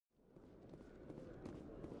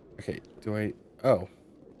Okay, do I... Oh.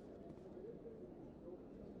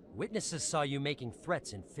 Witnesses saw you making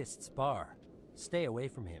threats in Fist's bar. Stay away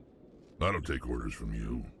from him. I don't take orders from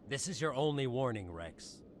you. This is your only warning,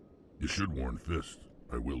 Wrex. You should warn Fist.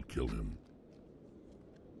 I will kill him.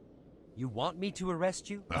 You want me to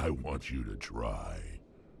arrest you? I want you to try.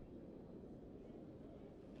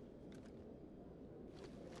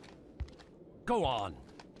 Go on.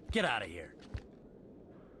 Get out of here.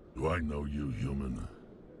 Do I know you, human?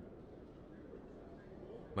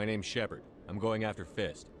 My name's Shepard. I'm going after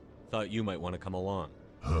Fist. Thought you might want to come along.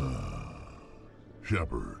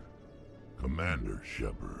 Shepard. Commander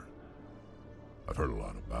Shepard. I've heard a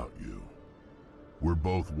lot about you. We're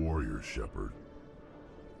both warriors, Shepard.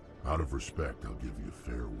 Out of respect, I'll give you a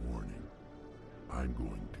fair warning. I'm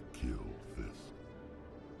going to kill Fist.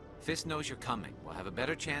 Fist knows you're coming. We'll have a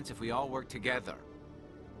better chance if we all work together.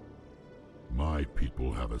 My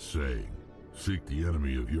people have a saying. Seek the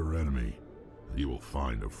enemy of your enemy, and you will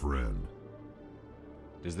find a friend.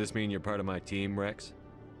 Does this mean you're part of my team, Wrex?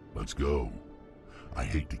 Let's go. I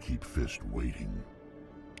hate to keep Fist waiting.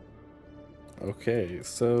 Okay,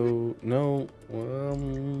 so... No,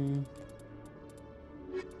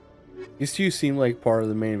 these two seem like part of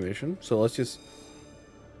the main mission, so let's just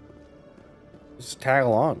tag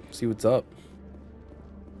along, see what's up.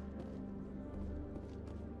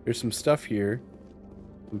 There's some stuff here.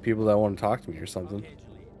 Some people that want to talk to me or something. Okay,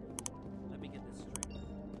 Julie. Let me get this straight.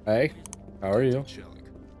 Hey, how are you? Shellick,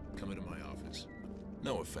 come into my office.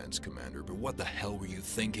 No offense, Commander, but what the hell were you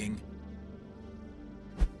thinking?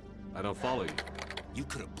 I don't follow you. You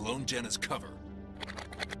could have blown Jenna's cover.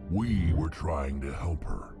 We were trying to help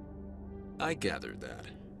her. I gathered that.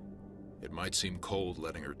 It might seem cold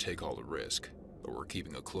letting her take all the risk, but we're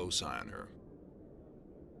keeping a close eye on her.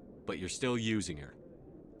 But you're still using her.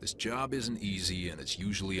 This job isn't easy and it's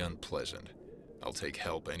usually unpleasant. I'll take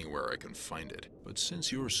help anywhere I can find it. But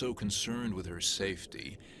since you're so concerned with her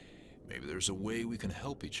safety, maybe there's a way we can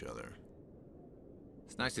help each other.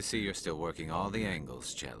 It's nice to see you're still working all the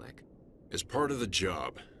angles, Shellick. As part of the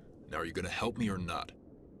job. Now, are you gonna help me or not?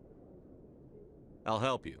 I'll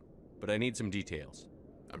help you, but I need some details.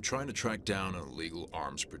 I'm trying to track down an illegal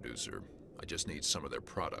arms producer. I just need some of their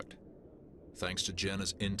product. Thanks to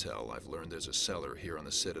Jenna's intel, I've learned there's a seller here on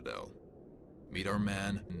the Citadel. Meet our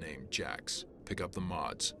man named Jax. Pick up the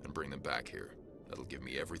mods and bring them back here. That'll give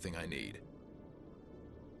me everything I need.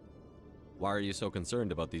 Why are you so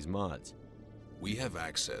concerned about these mods? We have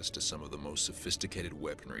access to some of the most sophisticated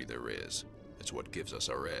weaponry there is. It's what gives us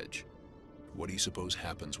our edge. What do you suppose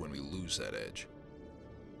happens when we lose that edge?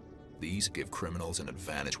 These give criminals an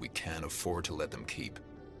advantage we can't afford to let them keep.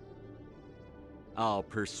 I'll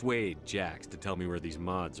persuade Jax to tell me where these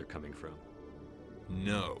mods are coming from.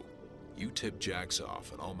 No. You tip Jax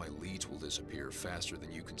off and all my leads will disappear faster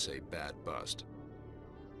than you can say bad bust.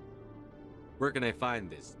 Where can I find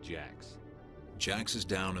this Jax? Jax is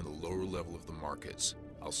down in the lower level of the markets.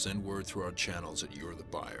 I'll send word through our channels that you're the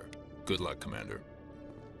buyer. Good luck, Commander.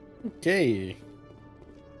 Okay.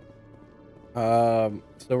 So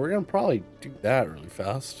we're gonna probably do that really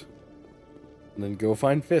fast. And then go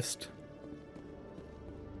find Fist.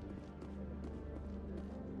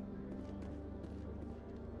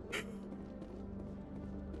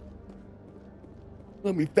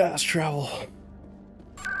 Let me fast travel.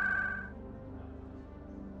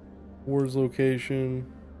 Wars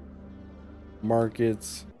location.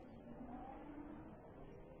 Markets.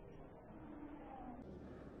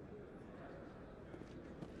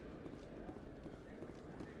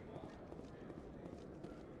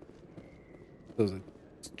 Those are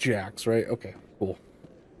Jacks, right? Okay, cool.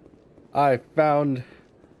 I found...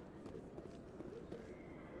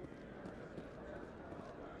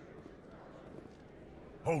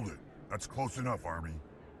 Hold it. That's close enough, Army.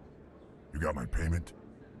 You got my payment?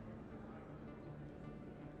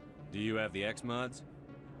 Do you have the X mods?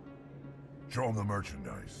 Show them the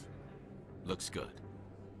merchandise. Looks good.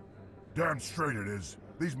 Damn straight it is.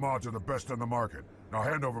 These mods are the best on the market. Now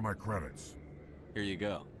hand over my credits. Here you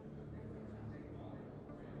go.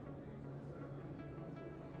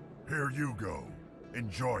 Here you go.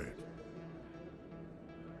 Enjoy it.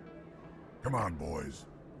 Come on, boys.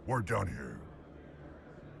 We're done here.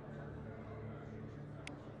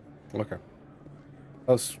 Okay.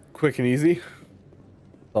 That was quick and easy.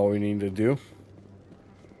 That's all we need to do.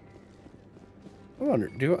 I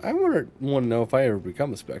want to know if I ever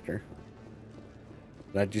become a Spectre.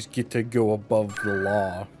 And I just get to go above the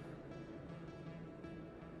law.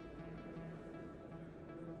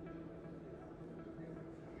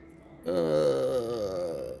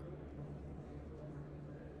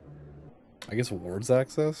 I guess wards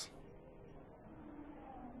access?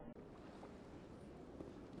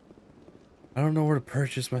 I don't know where to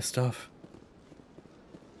purchase my stuff.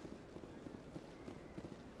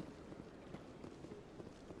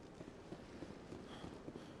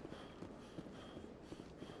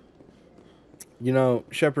 You know,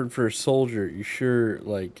 Shepherd, for a soldier, you sure,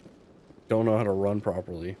 like, don't know how to run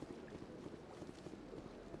properly.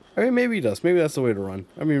 I mean, maybe he does. Maybe that's the way to run.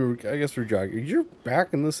 I mean, I guess we're jogging. You're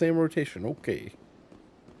back in the same rotation. Okay.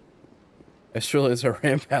 I just realized I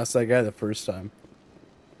ran past that guy the first time.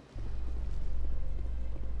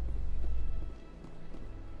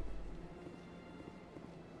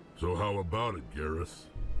 So how about it, Garrus?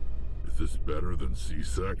 Is this better than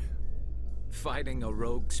C-Sec? Fighting a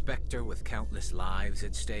rogue Spectre with countless lives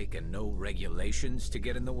at stake and no regulations to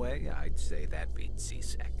get in the way? I'd say that beats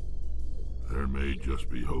C-Sec. There may just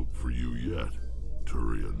be hope for you yet,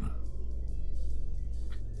 Turian.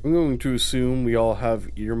 I'm going to assume we all have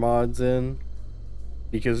ear mods in,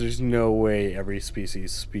 because there's no way every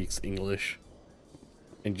species speaks English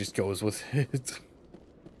and just goes with it.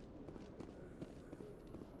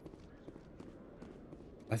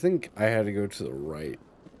 I think I had to go to the right.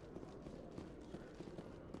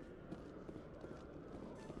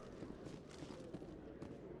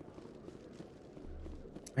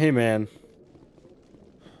 Hey man,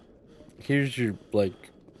 here's your, like,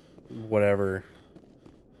 whatever.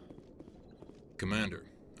 Commander,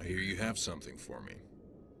 I hear you have something for me.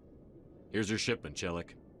 Here's your shipment,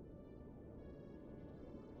 Chelik.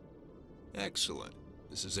 Excellent.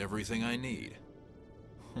 This is everything I need.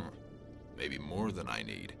 Maybe more than I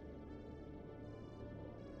need.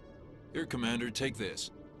 Here, Commander, take this.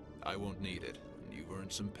 I won't need it, and you've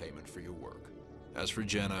earned some payment for your work. As for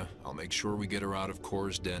Jenna, I'll make sure we get her out of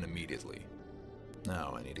Kor's den immediately.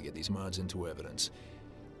 Now, I need to get these mods into evidence.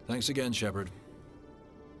 Thanks again, Shepard.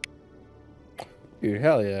 Dude,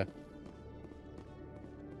 hell yeah.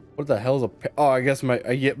 What the hell's a... Oh, I guess my...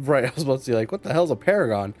 yeah, right, I was about to say, like, what the hell's a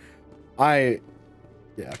Paragon?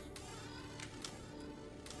 Yeah.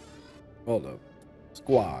 Hold up.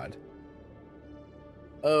 Squad.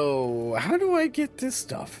 Oh, how do I get this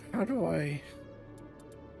stuff? How do I...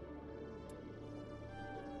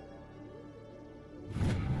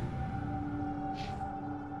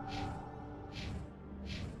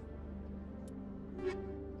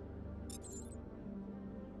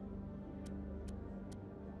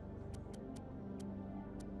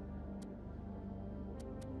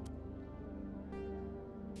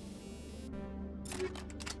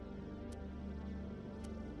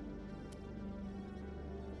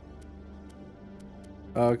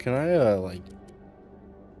 can I, like...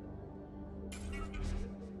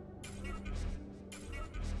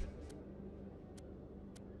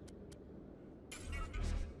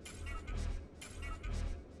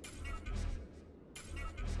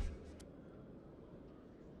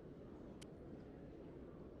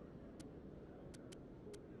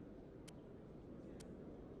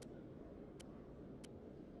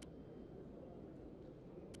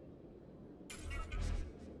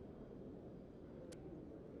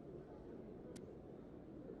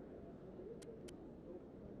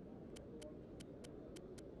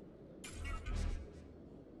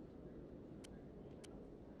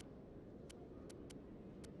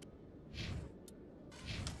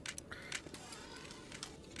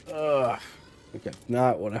 Okay,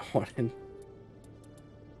 not what I wanted.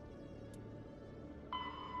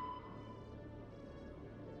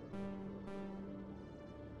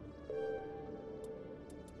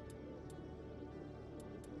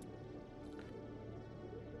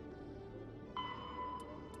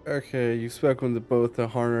 Okay, you spoke with both the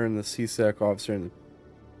Harner and the C-Sec officer in the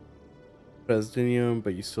Presidium,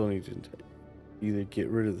 but you still need to either get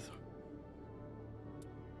rid of the...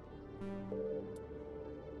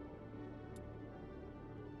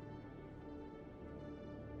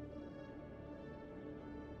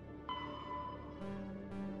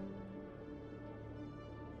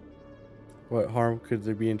 What harm could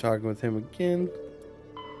there be in talking with him again?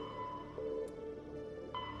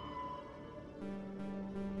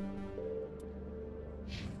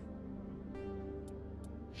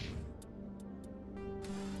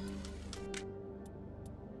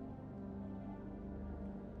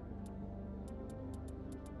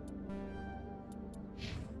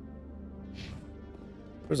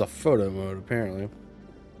 There's a photo mode, apparently.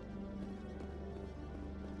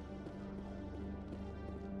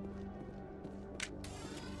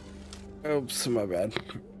 Oops, my bad.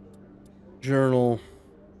 Journal.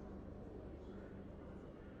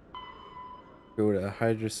 Go to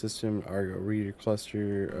Hydra system, Argo reader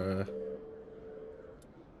cluster,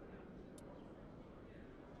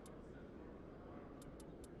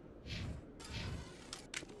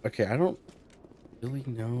 Okay, I don't... really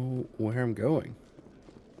know where I'm going.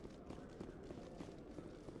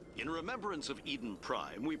 In remembrance of Eden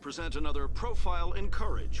Prime, we present another Profile in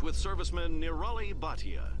Courage with serviceman Nirali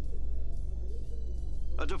Bhatia.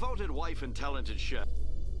 A devoted wife and talented chef.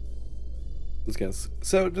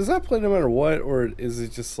 So does that play no matter what, or is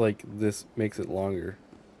it just like this makes it longer?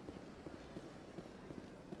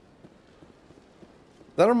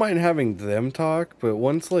 I don't mind having them talk, but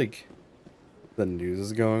once like the news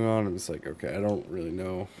is going on, I'm just like, okay, I don't really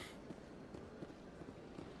know.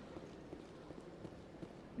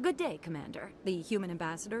 Good day, Commander. The human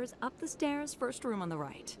ambassador is up the stairs, first room on the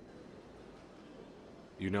right.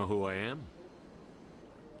 You know who I am?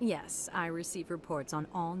 Yes, I receive reports on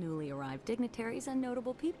all newly arrived dignitaries and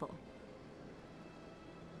notable people.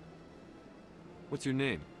 What's your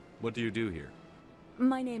name? What do you do here?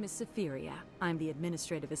 My name is Safiria. I'm the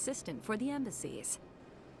administrative assistant for the embassies.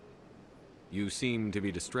 You seem to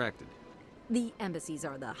be distracted. The embassies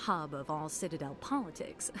are the hub of all Citadel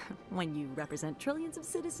politics. When you represent trillions of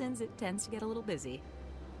citizens, it tends to get a little busy.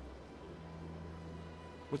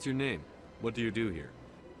 What's your name? What do you do here?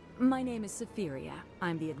 My name is Safiria.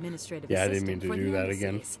 I'm the administrative Yeah, I assistant didn't mean for to the do that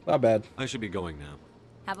again. embassies. My bad. I should be going now.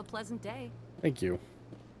 Have a pleasant day. Thank you.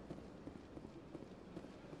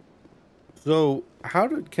 So,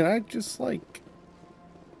 can I just like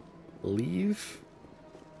leave?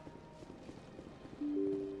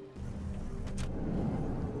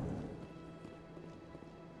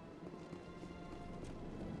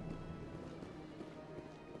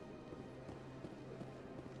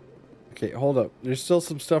 Okay, hold up. There's still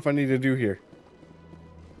some stuff I need to do here.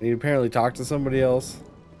 I need to apparently talk to somebody else.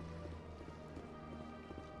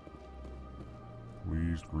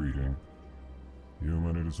 Pleased greeting.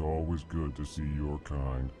 Human, it is always good to see your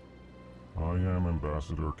kind. I am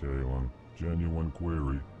Ambassador Kalen. Genuine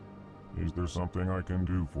query. Is there something I can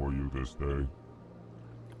do for you this day?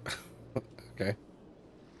 Okay.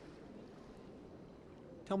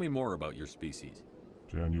 Tell me more about your species.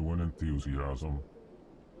 Genuine enthusiasm.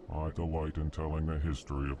 I delight in telling the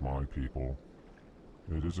history of my people.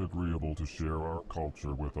 It is agreeable to share our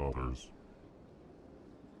culture with others.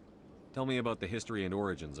 Tell me about the history and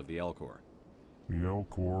origins of the Elcor. The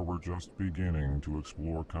Elcor were just beginning to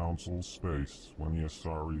explore Council space when the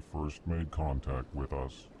Asari first made contact with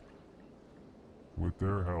us. With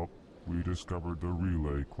their help, we discovered the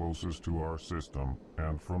relay closest to our system,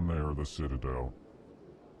 and from there the Citadel.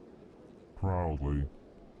 Proudly,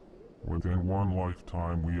 within one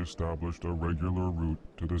lifetime we established a regular route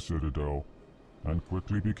to the Citadel, and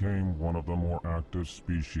quickly became one of the more active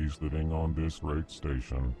species living on this great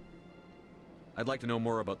station. I'd like to know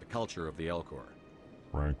more about the culture of the Elcor.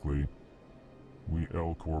 Frankly, we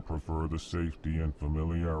Elcor prefer the safety and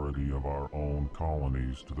familiarity of our own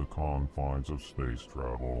colonies to the confines of space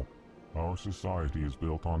travel. Our society is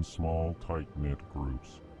built on small, tight-knit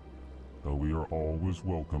groups, though we are always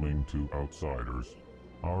welcoming to outsiders.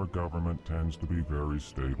 Our government tends to be very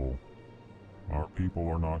stable. Our people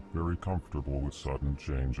are not very comfortable with sudden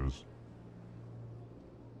changes.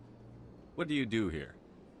 What do you do here?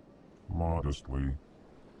 Modestly,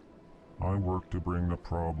 I work to bring the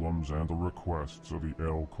problems and the requests of the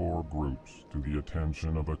Elcor groups to the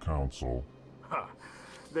attention of the Council. Ha!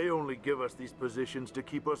 They only give us these positions to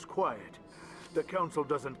keep us quiet. The Council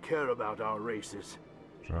doesn't care about our races.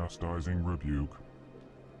 Chastising rebuke.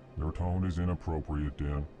 Your tone is inappropriate,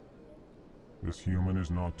 Din. This human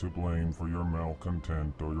is not to blame for your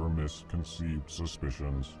malcontent or your misconceived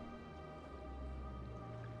suspicions.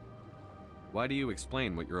 Why do you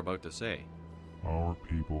explain what you're about to say? Our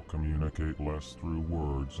people communicate less through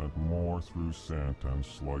words and more through scent and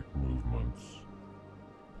slight movements.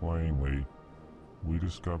 Plainly, we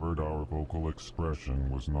discovered our vocal expression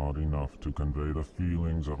was not enough to convey the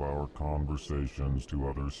feelings of our conversations to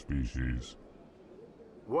other species.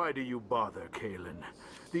 Why do you bother, Kalen?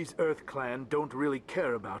 These Earth Clan don't really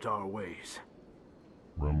care about our ways.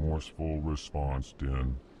 Remorseful response,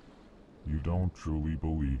 Din. You don't truly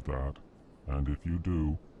believe that, and if you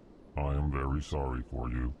do, I am very sorry for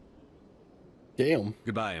you. Damn.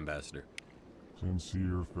 Goodbye, Ambassador.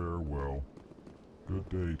 Sincere farewell. Good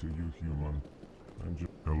day to you, human.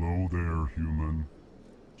 Hello there, human.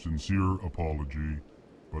 Sincere apology,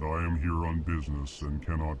 but I am here on business and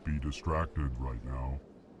cannot be distracted right now.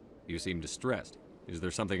 You seem distressed. Is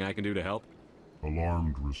there something I can do to help?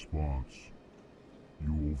 Alarmed response.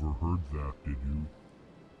 You overheard that, did you?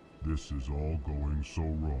 This is all going so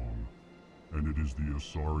wrong, and it is the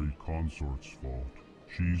Asari consort's fault.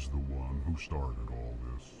 She's the one who started all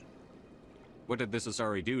this. What did this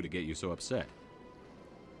Asari do to get you so upset?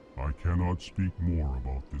 I cannot speak more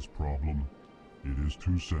about this problem. It is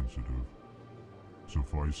too sensitive.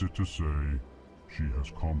 Suffice it to say, she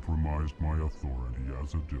has compromised my authority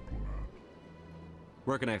as a diplomat.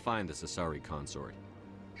 Where can I find the Sasari consort?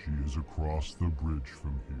 She is across the bridge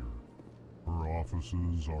from here. Her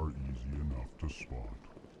offices are easy enough to spot.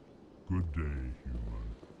 Good day,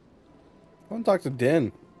 human. I want to talk to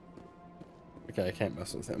Din. Okay, I can't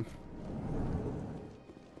mess with him.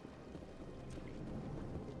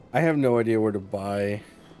 I have no idea where to buy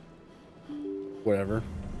whatever.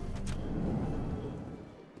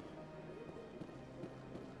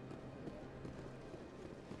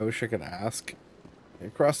 I wish I could ask.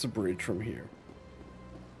 Across the bridge from here.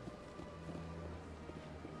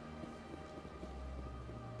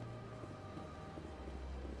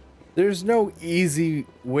 There's no easy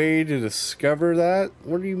way to discover that?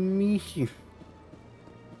 What do you mean?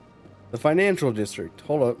 The financial district.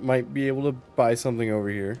 Hold up. Might be able to buy something over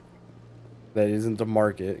here. That isn't the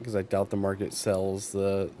market, because I doubt the market sells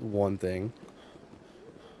the one thing.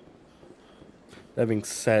 That being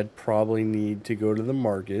said, probably need to go to the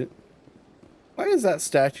market. Why is that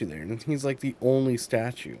statue there? And he's like the only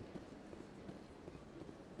statue.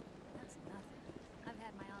 That's nothing. I've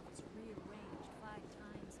had my office rearranged 5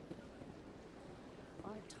 times.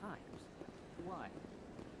 5 times? Why?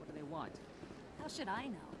 What do they want? How should I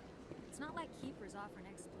know? It's not like keepers offer an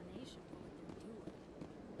explanation for what they're doing.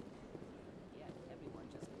 Yet everyone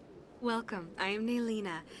just... Welcome. I am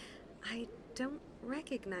Naelina. I don't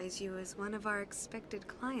recognize you as one of our expected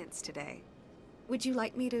clients today. Would you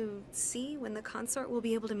like me to see when the consort will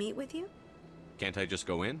be able to meet with you? Can't I just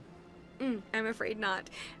go in? I'm afraid not.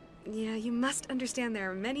 Yeah, you must understand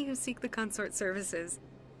there are many who seek the consort services.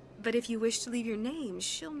 But if you wish to leave your name,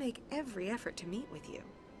 she'll make every effort to meet with you.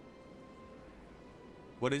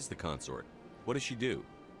 What is the consort? What does she do?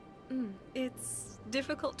 It's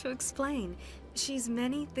difficult to explain. She's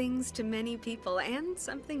many things to many people, and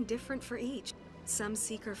something different for each. Some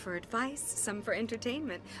seek her for advice, some for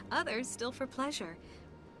entertainment, others still for pleasure.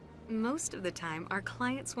 Most of the time, our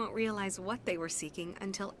clients won't realize what they were seeking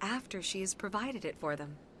until after she has provided it for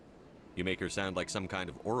them. You make her sound like some kind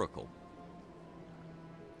of oracle.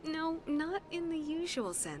 No, not in the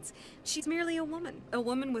usual sense. She's merely a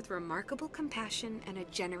woman with remarkable compassion and a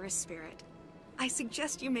generous spirit. I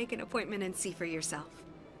suggest you make an appointment and see for yourself.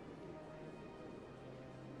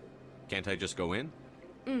 Can't I just go in?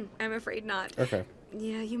 I'm afraid not. Okay.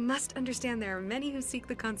 Yeah, you must understand there are many who seek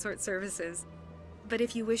the consort services. But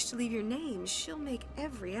if you wish to leave your name, she'll make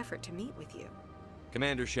every effort to meet with you.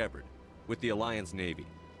 Commander Shepard, with the Alliance Navy.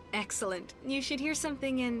 Excellent. You should hear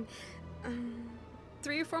something in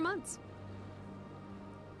 3 or 4 months.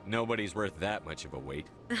 Nobody's worth that much of a wait.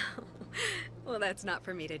 Well, that's not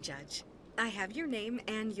for me to judge. I have your name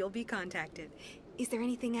and you'll be contacted. Is there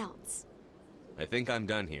anything else? I think I'm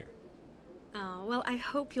done here. Oh, well, I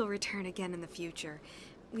hope you'll return again in the future.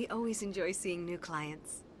 We always enjoy seeing new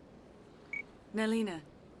clients. Naelina,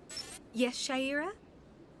 Yes, Shaira?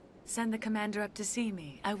 send the commander up to see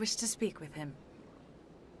me. I wish to speak with him.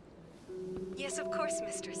 Yes, of course,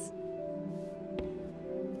 mistress.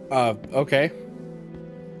 Okay.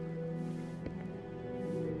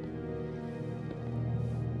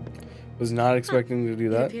 Was not expecting to do It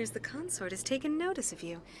that. appears the consort has taken notice of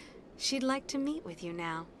you. She'd like to meet with you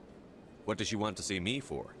now. What does she want to see me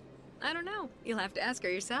for? I don't know. You'll have to ask her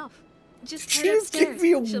yourself. Just She head just gave upstairs.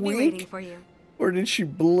 me a She'll wink. be waiting for you. Or did she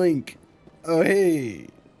blink? Oh, hey.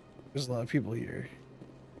 There's a lot of people here.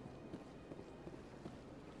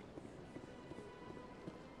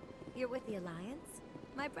 You're with the Alliance?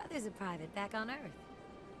 My brother's a private back on Earth.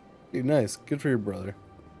 Dude, nice. Good for your brother.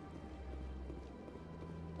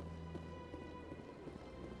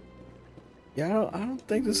 Yeah, I don't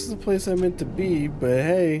think this is the place I meant to be, but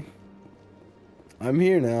hey. I'm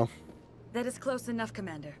here now. That is close enough,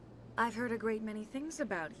 Commander. I've heard a great many things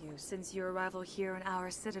about you since your arrival here in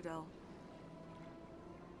our citadel.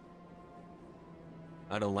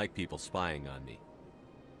 I don't like people spying on me.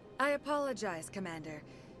 I apologize, Commander.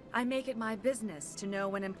 I make it my business to know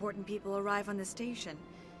when important people arrive on the station.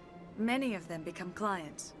 Many of them become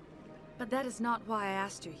clients. But that is not why I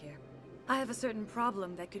asked you here. I have a certain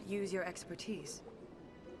problem that could use your expertise.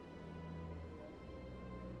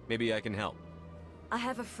 Maybe I can help. I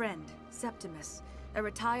have a friend, Septimus, a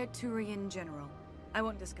retired Turian general. I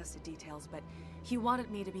won't discuss the details, but he wanted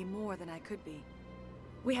me to be more than I could be.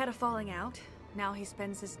 We had a falling out. Now he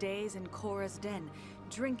spends his days in Korra's den,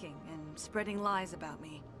 drinking and spreading lies about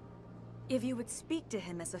me. If you would speak to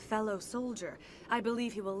him as a fellow soldier, I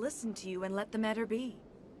believe he will listen to you and let the matter be.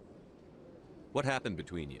 What happened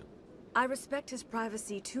between you? I respect his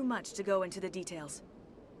privacy too much to go into the details.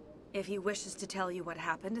 If he wishes to tell you what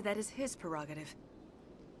happened, that is his prerogative.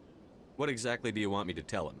 What exactly do you want me to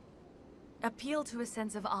tell him? Appeal to a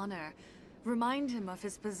sense of honor. Remind him of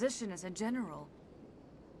his position as a general.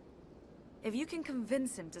 If you can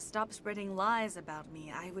convince him to stop spreading lies about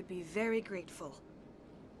me, I would be very grateful.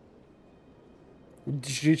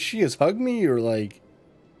 Did she just hug me or like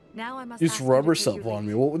Now I must just ask you rub to take herself your on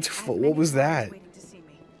me? leave. What was that?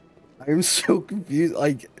 I'm so confused.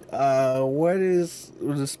 Like, what is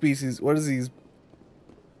the species? What is these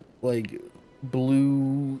like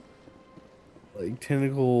blue, like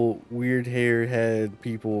tentacle, weird hair head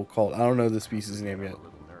people called? I don't know the species name yet.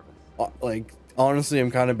 Like, honestly, I'm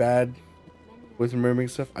kind of bad with remembering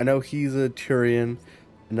stuff. I know he's a Turian,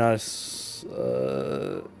 not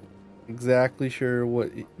exactly sure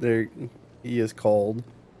what he is called.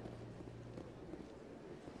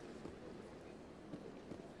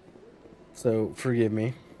 So forgive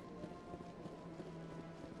me.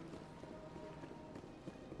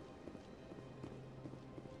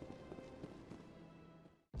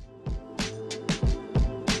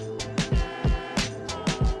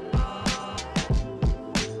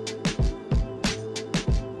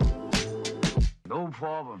 No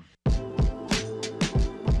problem.